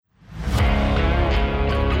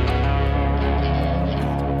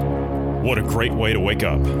What a great way to wake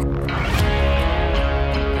up.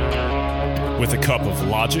 With a cup of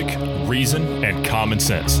logic, reason, and common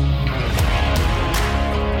sense.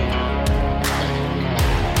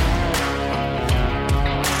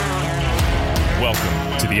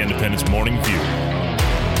 Welcome to the Independence Morning View.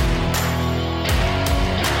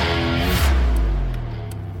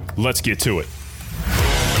 Let's get to it.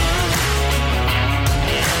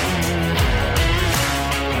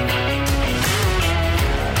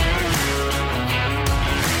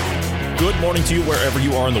 Good morning to you wherever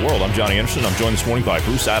you are in the world. I'm Johnny Anderson. I'm joined this morning by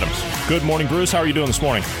Bruce Adams. Good morning, Bruce. How are you doing this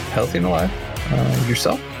morning? Healthy and alive.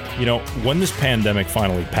 Yourself? You know, when this pandemic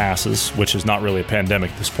finally passes, which is not really a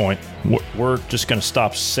pandemic at this point, we're just going to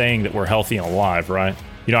stop saying that we're healthy and alive, right?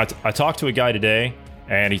 You know, I talked to a guy today,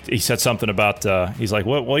 and he said something about, he's like,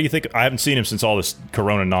 what do you think? I haven't seen him since all this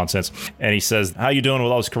Corona nonsense. And he says, how you doing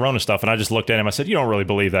with all this Corona stuff? And I just looked at him. I said, you don't really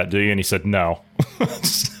believe that, do you? And he said, no.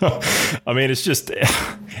 So, I mean, it's just,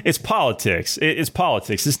 it's politics. It's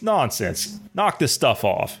politics. It's nonsense. Knock this stuff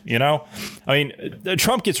off, you know? I mean,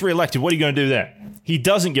 Trump gets reelected. What are you going to do then? He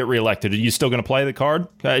doesn't get reelected. Are you still going to play the card?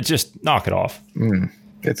 Just knock it off.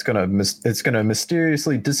 It's gonna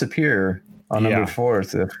mysteriously disappear on November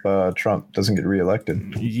 4th if Trump doesn't get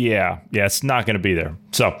reelected. Yeah, it's not going to be there.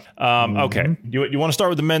 So, okay. You want to start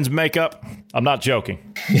with the men's makeup? I'm not joking.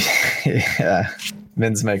 Yeah,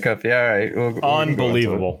 men's makeup. Yeah, all right. We'll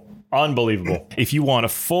Unbelievable. Unbelievable. If you want a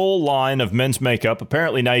full line of men's makeup,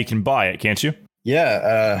 apparently now you can buy it, can't you?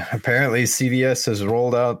 Yeah, apparently CVS has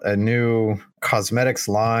rolled out a new cosmetics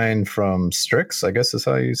line from Strix, I guess is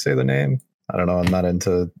how you say the name. I don't know. I'm not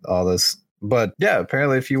into all this. But yeah,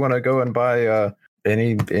 apparently if you want to go and buy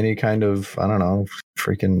any kind of, I don't know,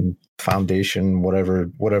 freaking foundation,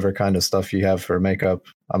 whatever kind of stuff you have for makeup.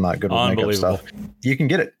 I'm not good with makeup stuff. You can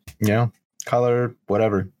get it, color,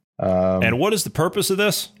 whatever. And what is the purpose of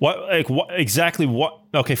this? Exactly?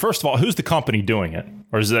 Okay, first of all, who's the company doing it?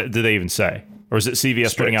 Or do they even say? Or is it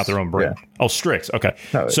CVS Strix. putting out their own brand? Yeah. Oh, Strix. Okay.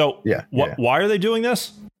 No, Why are they doing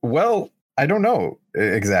this? Well, I don't know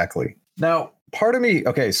exactly. Now, part of me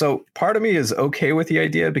is okay with the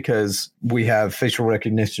idea because we have facial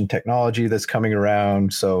recognition technology that's coming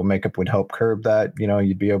around. So makeup would help curb that.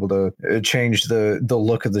 You'd be able to change the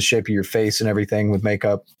look of the shape of your face and everything with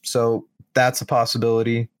makeup. So that's a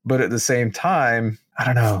possibility. But at the same time, I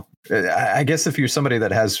don't know. I guess if you're somebody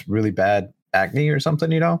that has really bad acne or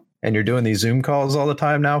something, and you're doing these Zoom calls all the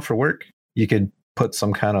time now for work, you could put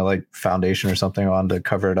some kind of like foundation or something on to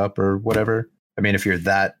cover it up or whatever. I mean, if you're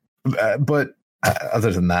that, but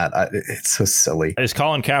other than that, it's so silly. Is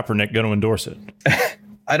Colin Kaepernick going to endorse it?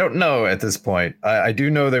 I don't know at this point. I do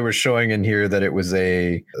know they were showing in here that it was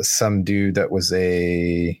some dude that was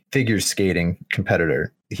a figure skating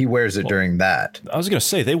competitor. He wears it during that. I was going to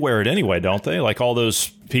say, they wear it anyway, don't they? Like all those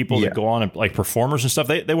people that go on and like performers and stuff,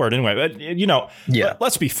 they wear it anyway. But,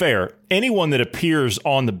 let's be fair. Anyone that appears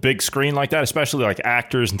on the big screen like that, especially like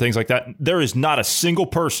actors and things like that, there is not a single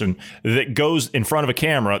person that goes in front of a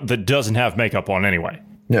camera that doesn't have makeup on anyway.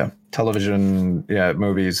 Yeah. Television,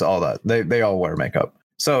 movies, all that. They all wear makeup.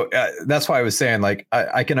 So that's why I was saying, like,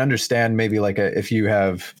 I can understand maybe like if you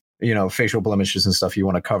have, facial blemishes and stuff you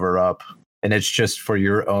want to cover up and it's just for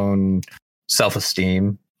your own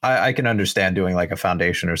self-esteem. I can understand doing like a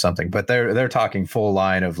foundation or something, but they're talking full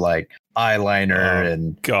line of like eyeliner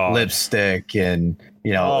and lipstick and,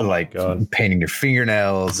 painting your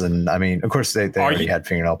fingernails. And I mean, of course they already had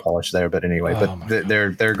fingernail polish there, but anyway,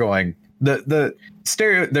 they're going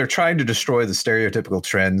they're trying to destroy the stereotypical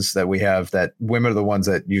trends that we have, that women are the ones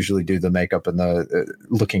that usually do the makeup and the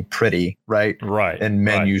looking pretty, right? And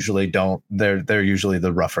men usually don't. They're usually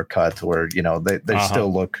the rougher cut, where they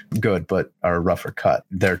still look good but are rougher cut.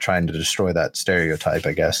 They're trying to destroy that stereotype,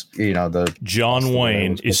 I guess. The John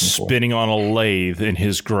Wayne is spinning on a lathe in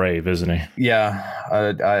his grave, isn't he? Yeah,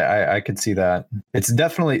 I could see that. It's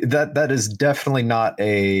definitely that is definitely not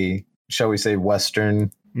a, shall we say,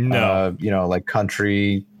 Western. No, like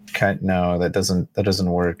country. No, that doesn't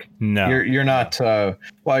work. No, you're not.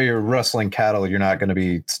 While you're rustling cattle, you're not going to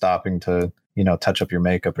be stopping to touch up your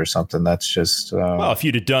makeup or something. That's just. Well, if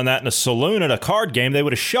you'd have done that in a saloon at a card game, they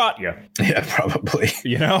would have shot you. Yeah, probably.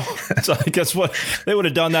 So I guess what they would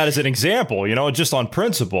have done that as an example. Just on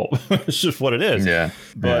principle. It's just what it is. Yeah.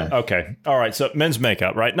 But okay, all right. So men's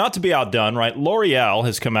makeup, right? Not to be outdone, right? L'Oreal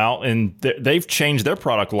has come out and they've changed their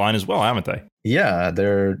product line as well, haven't they? Yeah,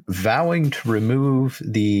 they're vowing to remove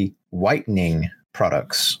the whitening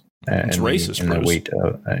products. It's racist.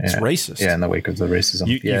 It's racist. Yeah, in the wake of the racism.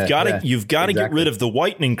 You've got to get rid of the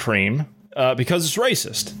whitening cream because it's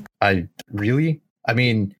racist. I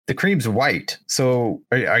mean, the cream's white. So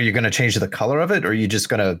are you going to change the color of it, or are you just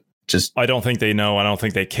going to I don't think they know. I don't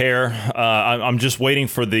think they care. I'm just waiting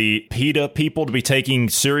for the PETA people to be taken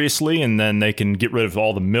seriously, and then they can get rid of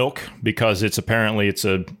all the milk because it's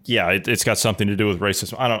got something to do with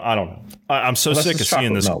racism. I don't know. I'm so sick of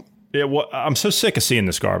seeing this. I'm so sick of seeing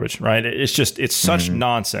this garbage, right? It's such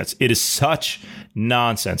nonsense. It is such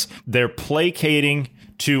nonsense. They're placating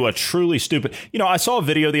to a truly stupid. I saw a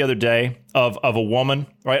video the other day of a woman,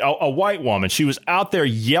 right? A white woman. She was out there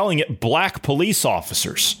yelling at black police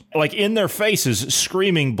officers, like in their faces,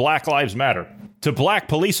 screaming Black Lives Matter to black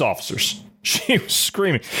police officers. She was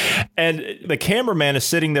screaming. And the cameraman is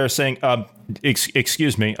sitting there saying,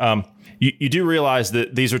 excuse me, you do realize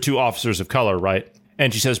that these are two officers of color, right?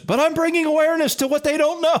 And she says, but I'm bringing awareness to what they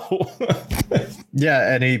don't know.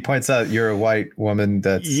 Yeah, and he points out you're a white woman.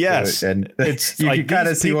 Yes. And it's you can kind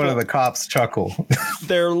of see one of the cops chuckle.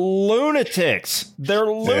 They're lunatics.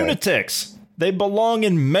 They belong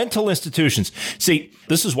in mental institutions. See,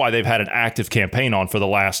 this is why they've had an active campaign on for the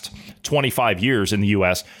last 25 years in the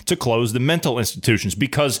U.S. to close the mental institutions,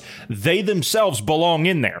 because they themselves belong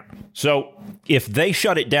in there. So if they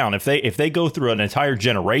shut it down, if they go through an entire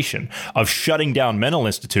generation of shutting down mental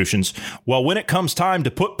institutions, well, when it comes time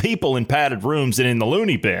to put people in padded rooms and in the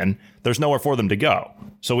loony bin, there's nowhere for them to go.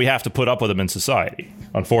 So we have to put up with them in society,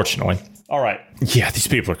 unfortunately. All right. Yeah, these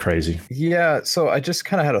people are crazy. Yeah, so I just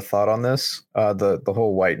kind of had a thought on this, the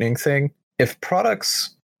whole whitening thing. If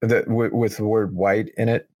products that with the word white in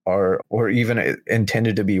it are, or even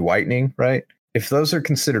intended to be whitening, right? If those are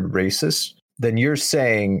considered racist, then you're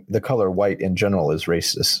saying the color white in general is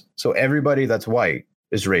racist. So everybody that's white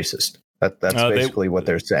is racist. That's basically what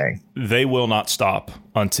they're saying. They will not stop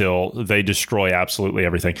until they destroy absolutely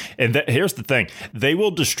everything. And here's the thing. They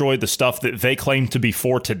will destroy the stuff that they claim to be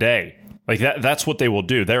for today. Like that's what they will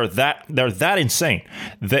do. They're that insane.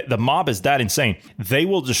 The mob is that insane. They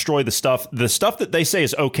will destroy the stuff that they say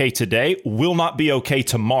is okay today will not be okay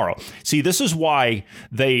tomorrow. See, this is why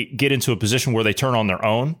they get into a position where they turn on their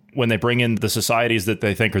own when they bring in the societies that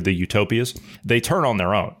they think are the utopias. They turn on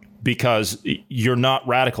their own because you're not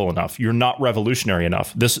radical enough. You're not revolutionary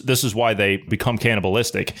enough. This is why they become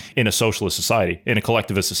cannibalistic in a socialist society, in a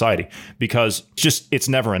collectivist society, because it's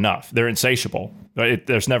never enough. They're insatiable.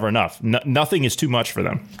 There's never enough. Nothing is too much for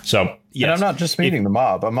them. So, yes. And I'm not just meaning the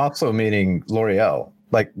mob. I'm also meaning L'Oreal.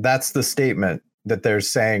 Like, that's the statement that they're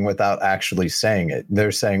saying without actually saying it.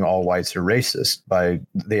 They're saying all whites are racist by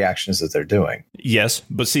the actions that they're doing. Yes,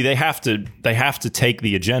 but see, they have to take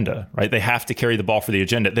the agenda, right? They have to carry the ball for the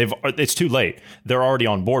agenda. It's too late. They're already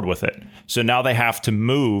on board with it. So now they have to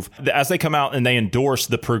move. As they come out and they endorse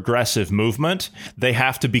the progressive movement, they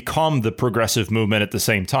have to become the progressive movement at the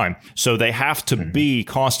same time. So they have to be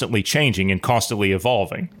constantly changing and constantly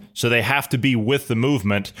evolving. So they have to be with the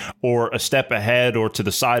movement or a step ahead or to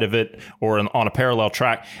the side of it or on a parallel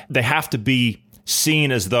track. They have to be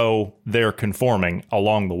seen as though they're conforming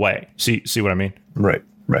along the way. See what I mean? Right.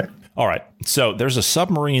 All right. So there's a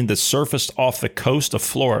submarine that surfaced off the coast of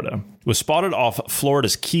Florida. It was spotted off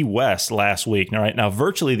Florida's Key West last week. All right. Now,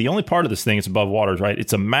 virtually the only part of this thing that's above water, right?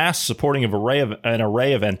 It's a mast supporting an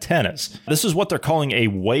array of antennas. This is what they're calling a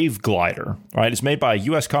wave glider, right? It's made by a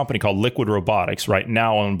U.S. company called Liquid Robotics, right?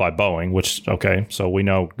 Now owned by Boeing, which, okay, so we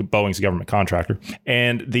know Boeing's a government contractor.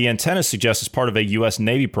 And the antenna suggests it's part of a U.S.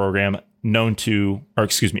 Navy program known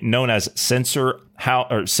as Sensor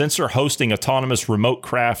Hosting Autonomous Remote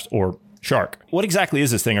Craft, or SHARC. What exactly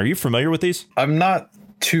is this thing? Are you familiar with these? I'm not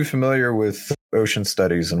too familiar with ocean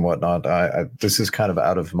studies and whatnot. This is kind of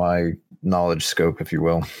out of my knowledge scope, if you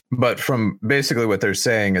will. But from basically what they're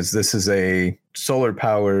saying is this is a solar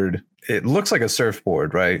powered, it looks like a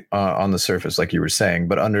surfboard, right? On the surface, like you were saying,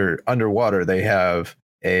 but underwater, they have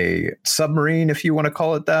a submarine, if you want to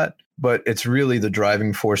call it that. But it's really the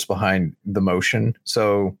driving force behind the motion.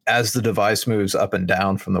 So as the device moves up and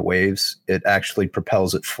down from the waves, it actually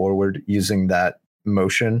propels it forward using that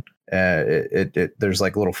motion. There's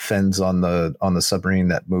like little fins on the submarine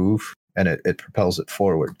that move, and it propels it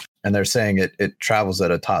forward. And they're saying it travels at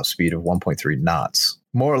a top speed of 1.3 knots.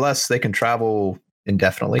 More or less, they can travel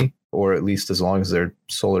indefinitely, or at least as long as their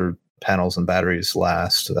solar panels and batteries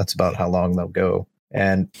last. That's about how long they'll go.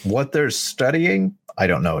 And what they're studying, I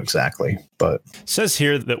don't know exactly, but it says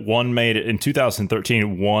here that one made it in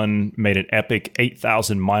 2013. One made an epic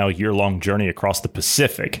 8,000-mile year-long journey across the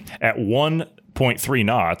Pacific at 1.3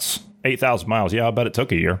 knots. 8,000 miles. Yeah, I bet it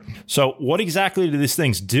took a year. So what exactly do these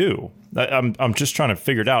things do? I'm just trying to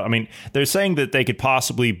figure it out. I mean, they're saying that they could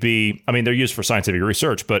possibly be, they're used for scientific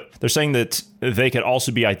research, but they're saying that they could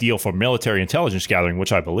also be ideal for military intelligence gathering,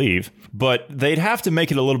 which I believe, but they'd have to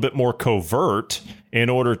make it a little bit more covert in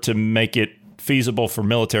order to make it feasible for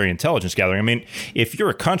military intelligence gathering. I mean, if you're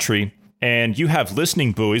a country and you have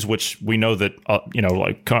listening buoys, which we know that,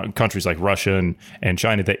 like countries like Russia and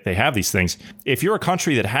China, they have these things. If you're a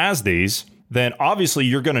country that has these, then obviously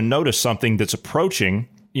you're going to notice something that's approaching,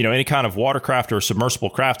 any kind of watercraft or submersible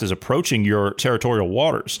craft is approaching your territorial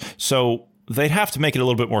waters. So they'd have to make it a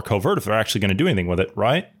little bit more covert if they're actually going to do anything with it,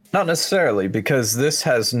 right? Not necessarily, because this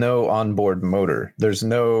has no onboard motor.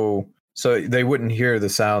 So they wouldn't hear the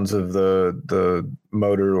sounds of the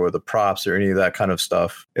motor or the props or any of that kind of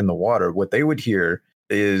stuff in the water. What they would hear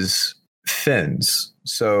is fins.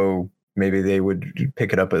 So maybe they would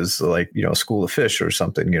pick it up as like, a school of fish or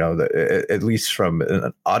something, at least from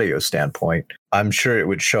an audio standpoint. I'm sure it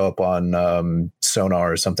would show up on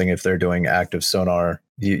sonar or something. If they're doing active sonar,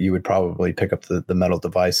 you would probably pick up the metal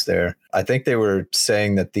device there. I think they were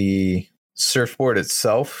saying that the surfboard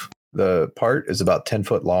itself, the part, is about 10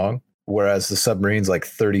 foot long, whereas the submarine's like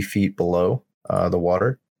 30 feet below the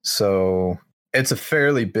water. So it's a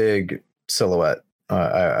fairly big silhouette,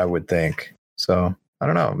 I would think. So I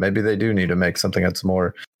don't know. Maybe they do need to make something that's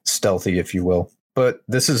more stealthy, if you will. But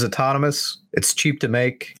this is autonomous. It's cheap to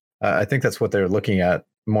make. I think that's what they're looking at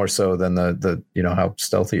more so than the how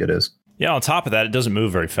stealthy it is. Yeah. On top of that, it doesn't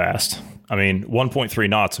move very fast. I mean, 1.3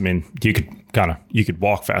 knots. I mean, you could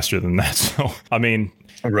walk faster than that. So I mean,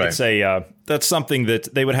 right. It's that's something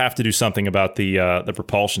that they would have to do something about the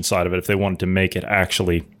propulsion side of it if they wanted to make it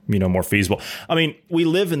actually more feasible. I mean, we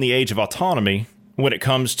live in the age of autonomy when it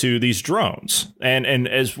comes to these drones, and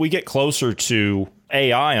as we get closer to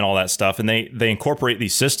AI and all that stuff, and they incorporate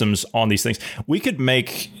these systems on these things, we could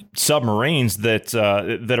make submarines that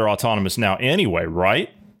are autonomous now anyway, right?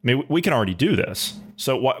 I mean, we can already do this.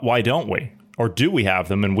 So why don't we? Or do we have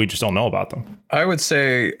them and we just don't know about them? I would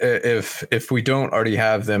say if we don't already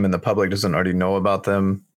have them and the public doesn't already know about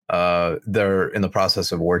them, they're in the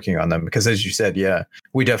process of working on them. Because as you said, yeah,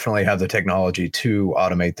 we definitely have the technology to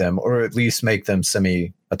automate them or at least make them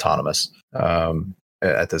semi-autonomous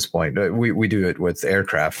at this point. We do it with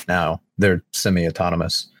aircraft now. They're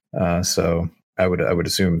semi-autonomous. So I would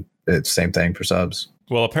assume it's the same thing for subs.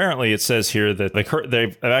 Well, apparently it says here that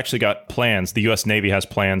they've actually got plans. The U.S. Navy has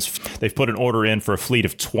plans. They've put an order in for a fleet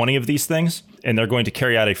of 20 of these things, and they're going to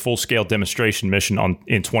carry out a full-scale demonstration mission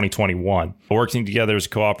in 2021. Working together as a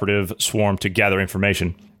cooperative swarm to gather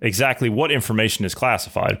information. Exactly what information is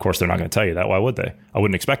classified? Of course, they're not going to tell you that. Why would they? I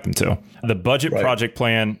wouldn't expect them to. The budget project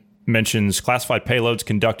plan mentions classified payloads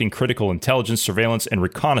conducting critical intelligence, surveillance, and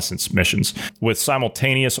reconnaissance missions with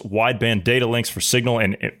simultaneous wideband data links for signal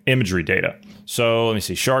and imagery data. So let me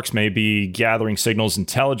see. Sharks may be gathering signals,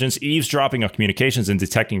 intelligence, eavesdropping on communications, and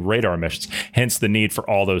detecting radar emissions, hence the need for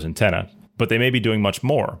all those antennas. But they may be doing much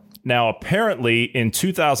more. Now, apparently in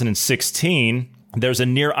 2016, there's a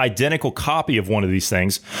near identical copy of one of these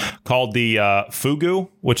things called the Fugu,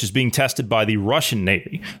 which is being tested by the Russian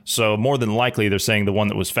Navy. So more than likely, they're saying the one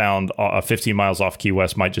that was found 15 miles off Key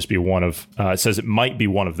West might just be one of, it says it might be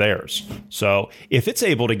one of theirs. So if it's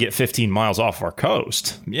able to get 15 miles off our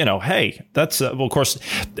coast, hey, that's, well, of course,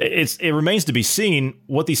 it remains to be seen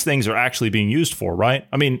what these things are actually being used for, right?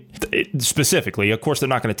 I mean, specifically, of course, they're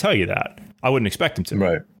not going to tell you that. I wouldn't expect them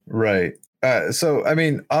to. Right. So, I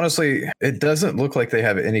mean, honestly, it doesn't look like they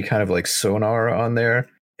have any kind of like sonar on there.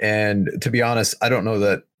 And to be honest, I don't know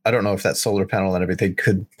if that solar panel and everything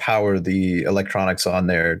could power the electronics on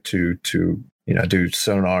there to do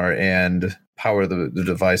sonar and power the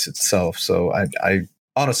device itself. So I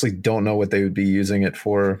honestly don't know what they would be using it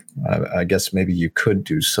for. I guess maybe you could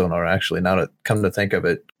do sonar actually. Now to come to think of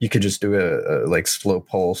it, you could just do a like slow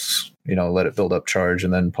pulse, let it build up charge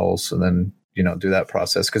and then pulse and then do that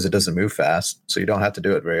process because it doesn't move fast. So you don't have to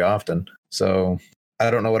do it very often. So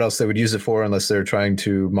I don't know what else they would use it for unless they're trying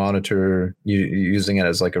to monitor, using it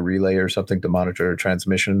as like a relay or something to monitor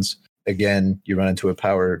transmissions. Again, you run into a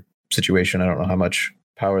power situation. I don't know how much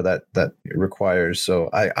power that requires.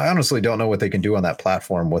 So I honestly don't know what they can do on that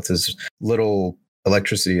platform with as little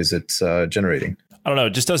electricity as it's generating. I don't know.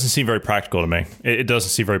 It just doesn't seem very practical to me. It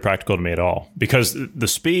doesn't seem very practical to me at all because the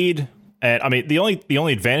speed. And I mean, the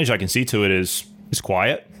only advantage I can see to it is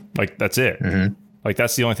quiet. Like that's it. Mm-hmm. Like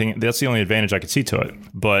that's the only thing. That's the only advantage I can see to it.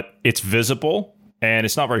 But it's visible and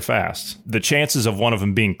it's not very fast. The chances of one of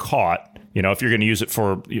them being caught, if you're going to use it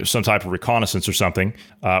for some type of reconnaissance or something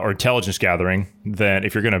or intelligence gathering, then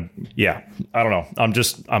if you're going to, I don't know.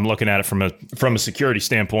 I'm looking at it from a security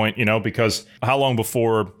standpoint, because how long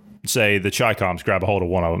before, say, the Chi-Coms grab a hold of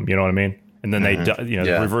one of them? You know what I mean? And then they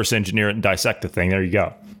reverse engineer it and dissect the thing. There you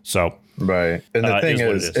go. So. Right. And the thing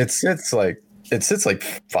is it sits like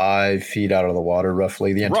 5 feet out of the water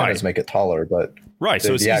roughly. The antennas make it taller, but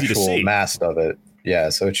so it's the easy to see. Mast of it Yeah,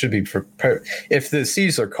 so it should be if the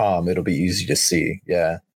seas are calm, it'll be easy to see.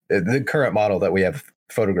 Yeah, the current model that we have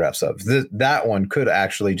photographs of, that one could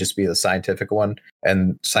actually just be the scientific one,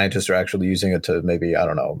 and scientists are actually using it to maybe, I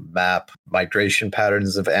don't know, map migration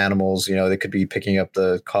patterns of animals. You know, they could be picking up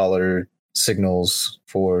the collar signals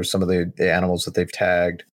for some of the animals that they've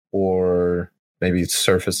tagged, or maybe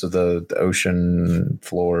surface of the ocean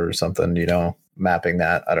floor or something, you know, mapping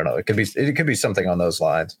that. I don't know. It could be something on those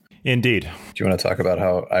lines. Indeed. Do you want to talk about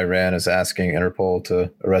how Iran is asking Interpol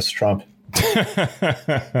to arrest Trump?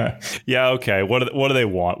 Yeah. Okay. What do they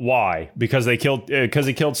want? Why? Because he killed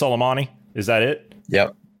Soleimani? Is that it?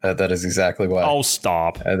 Yep. That is exactly why. Oh,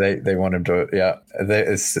 stop. They want him to. Yeah.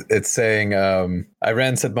 It's saying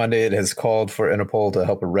Iran said Monday it has called for Interpol to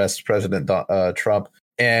help arrest President Trump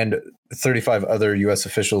and 35 other U.S.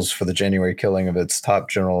 officials for the January killing of its top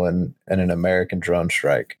general in an American drone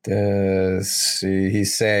strike.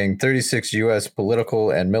 He's saying 36 U.S.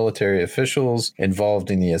 political and military officials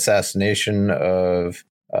involved in the assassination of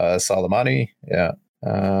Soleimani. Yeah.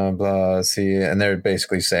 And they're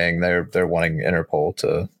basically saying they're wanting Interpol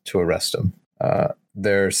to arrest him.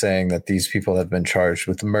 They're saying that these people have been charged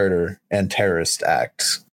with murder and terrorist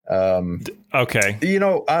acts. Okay. You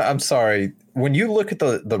know, I'm sorry. When you look at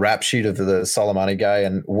the rap sheet of the Soleimani guy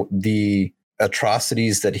and the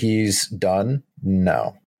atrocities that he's done,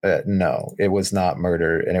 no, it was not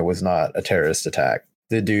murder and it was not a terrorist attack.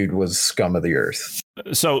 The dude was scum of the earth.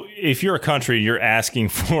 So if you're a country, you're asking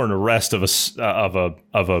for an arrest of a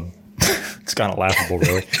it's kind of laughable,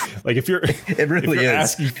 really. Like if you're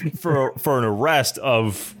asking for an arrest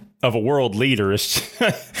of a world leader,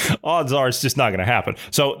 odds are it's just not going to happen.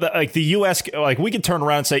 So like the U.S., like we could turn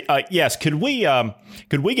around and say, yes, could we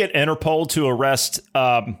get Interpol to arrest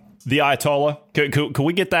the Ayatollah? Could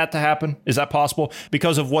we get that to happen? Is that possible?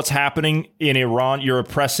 Because of what's happening in Iran, you're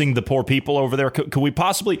oppressing the poor people over there. Could we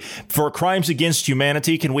possibly, for crimes against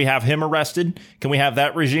humanity, can we have him arrested? Can we have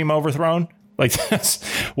that regime overthrown? Like that's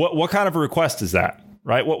what kind of a request is that?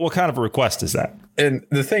 Right? What kind of a request is that? And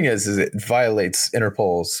the thing is it violates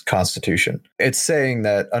Interpol's constitution. It's saying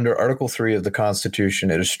that under Article 3 of the Constitution,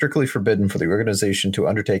 it is strictly forbidden for the organization to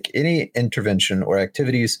undertake any intervention or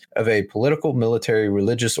activities of a political, military,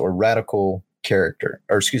 religious, or radical character.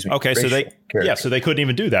 Or excuse me. Okay, so they couldn't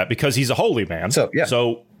even do that because he's a holy man.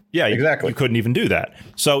 Yeah, exactly. You couldn't even do that.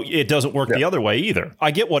 So it doesn't work the other way either.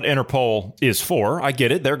 I get what Interpol is for. I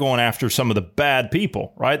get it. They're going after some of the bad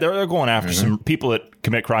people, right? They're going after some people that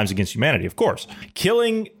commit crimes against humanity, of course.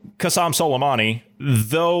 Killing Qasem Soleimani,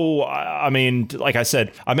 though, I mean, like I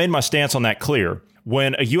said, I made my stance on that clear.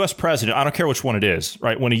 When a U.S. president, I don't care which one it is,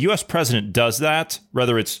 right? When a U.S. president does that,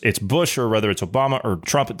 whether it's Bush or whether it's Obama or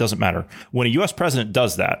Trump, it doesn't matter. When a U.S. president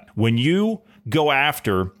does that, when you go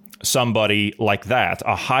after somebody like that,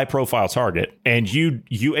 a high profile target, and you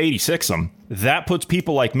 86 them, that puts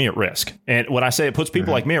people like me at risk. And when I say it puts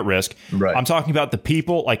people like me at risk, right, I'm talking about the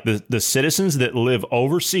people like the citizens that live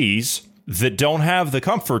overseas that don't have the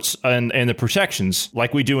comforts and the protections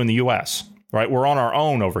like we do in the U.S., right? We're on our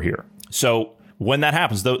own over here. So when that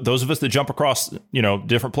happens, those of us that jump across,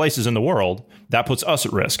 different places in the world, that puts us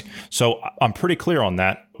at risk. So I'm pretty clear on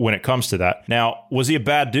that when it comes to that. Now, was he a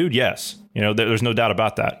bad dude? Yes. There's no doubt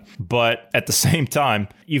about that. But at the same time,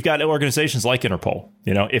 you've got organizations like Interpol.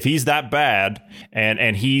 If he's that bad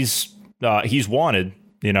and he's wanted,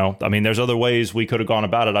 I mean, there's other ways we could have gone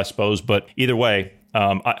about it, I suppose. But either way,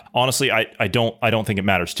 honestly, I don't think it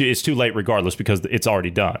matters. It's too late regardless because it's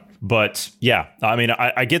already done. But yeah, I mean,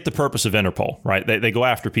 I get the purpose of Interpol, right? They go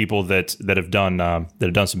after people that have done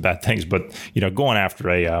some bad things, but going after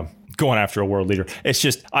a world leader, it's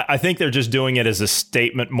just I think they're just doing it as a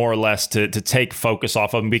statement, more or less, to take focus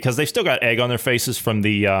off of them because they've still got egg on their faces from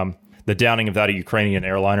the downing of that Ukrainian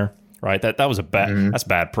airliner. Right. That was that's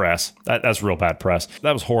bad press. That's real bad press.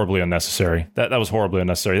 That was horribly unnecessary. That was horribly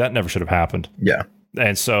unnecessary. That never should have happened. Yeah.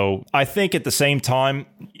 And so I think at the same time,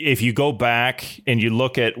 if you go back and you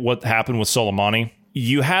look at what happened with Soleimani,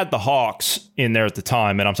 you had the Hawks in there at the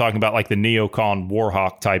time. And I'm talking about like the neocon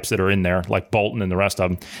Warhawk types that are in there, like Bolton and the rest of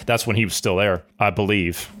them. That's when he was still there, I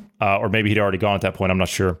believe. Or maybe he'd already gone at that point. I'm not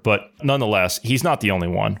sure. But nonetheless, he's not the only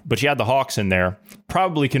one. But you had the Hawks in there,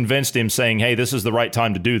 probably convinced him saying, hey, this is the right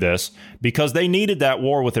time to do this because they needed that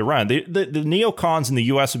war with Iran. The neocons in the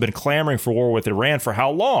U.S. have been clamoring for war with Iran for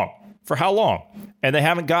how long? And they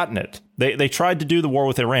haven't gotten it. They tried to do the war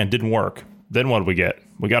with Iran. Didn't work. Then what did we get?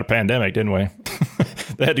 We got a pandemic, didn't we?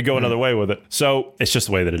 They had to go another way with it. So it's just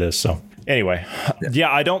the way that it is. So anyway,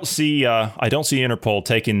 yeah, I don't see Interpol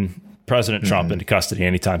taking President Trump into custody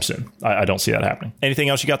anytime soon. I don't see that happening. Anything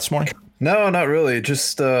else you got this morning? No, not really.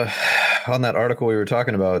 Just on that article we were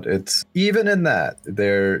talking about, it's even in that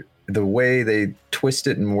the way they twist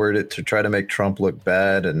it and word it to try to make Trump look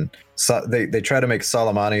bad, and they try to make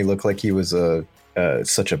Soleimani look like he was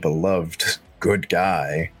such a beloved good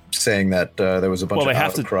guy, saying that there was a bunch of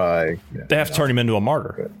outcry. They have to turn him into a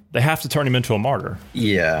martyr. They have to turn him into a martyr.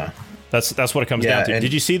 Yeah. That's what it comes down to.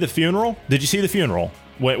 Did you see the funeral?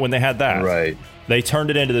 When they had that? Right. They turned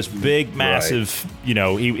it into this big, massive,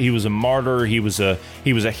 he was a martyr, he was a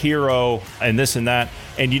hero, and this and that.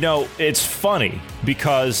 And it's funny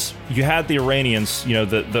because you had the Iranians,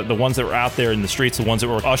 the ones that were out there in the streets, the ones that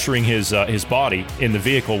were ushering his body in the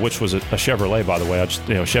vehicle, which was a Chevrolet, by the way,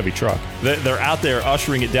 a Chevy truck. They're out there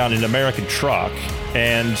ushering it down in an American truck,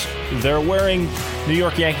 and they're wearing New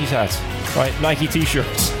York Yankees hats. Right, Nike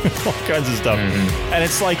T-shirts, all kinds of stuff. Mm-hmm. And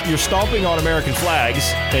it's like you're stomping on American flags,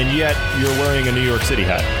 and yet you're wearing a New York City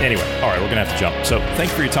hat. Anyway, all right, we're going to have to jump. So thank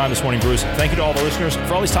you for your time this morning, Bruce. Thank you to all the listeners.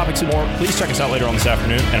 For all these topics and more, please check us out later on this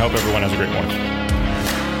afternoon, and I hope everyone has a great morning.